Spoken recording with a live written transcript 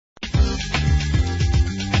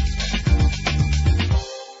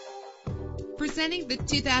Presenting the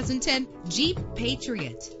 2010 Jeep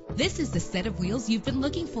Patriot. This is the set of wheels you've been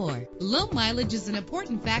looking for. Low mileage is an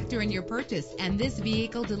important factor in your purchase, and this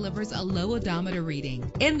vehicle delivers a low odometer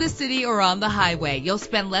reading. In the city or on the highway, you'll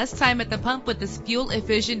spend less time at the pump with this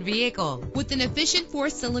fuel-efficient vehicle. With an efficient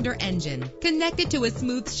 4-cylinder engine connected to a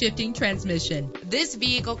smooth shifting transmission, this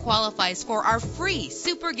vehicle qualifies for our free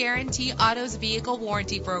Super Guarantee Autos Vehicle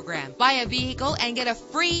Warranty Program. Buy a vehicle and get a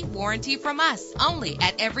free warranty from us, only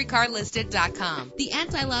at everycarlisted.com. The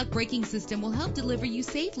anti-lock braking system will help deliver you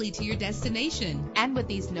safely to your destination. And with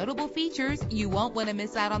these notable features, you won't want to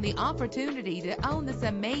miss out on the opportunity to own this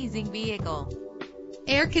amazing vehicle.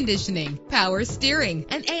 Air conditioning, power steering,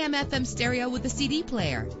 an AM/FM stereo with a CD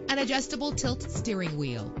player, an adjustable tilt steering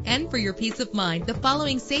wheel. And for your peace of mind, the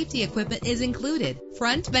following safety equipment is included: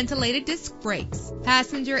 front ventilated disc brakes,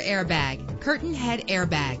 passenger airbag, curtain head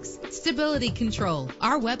airbags, stability control.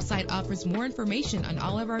 Our website offers more information on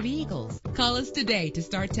all of our vehicles. Call us today to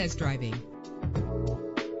start test driving.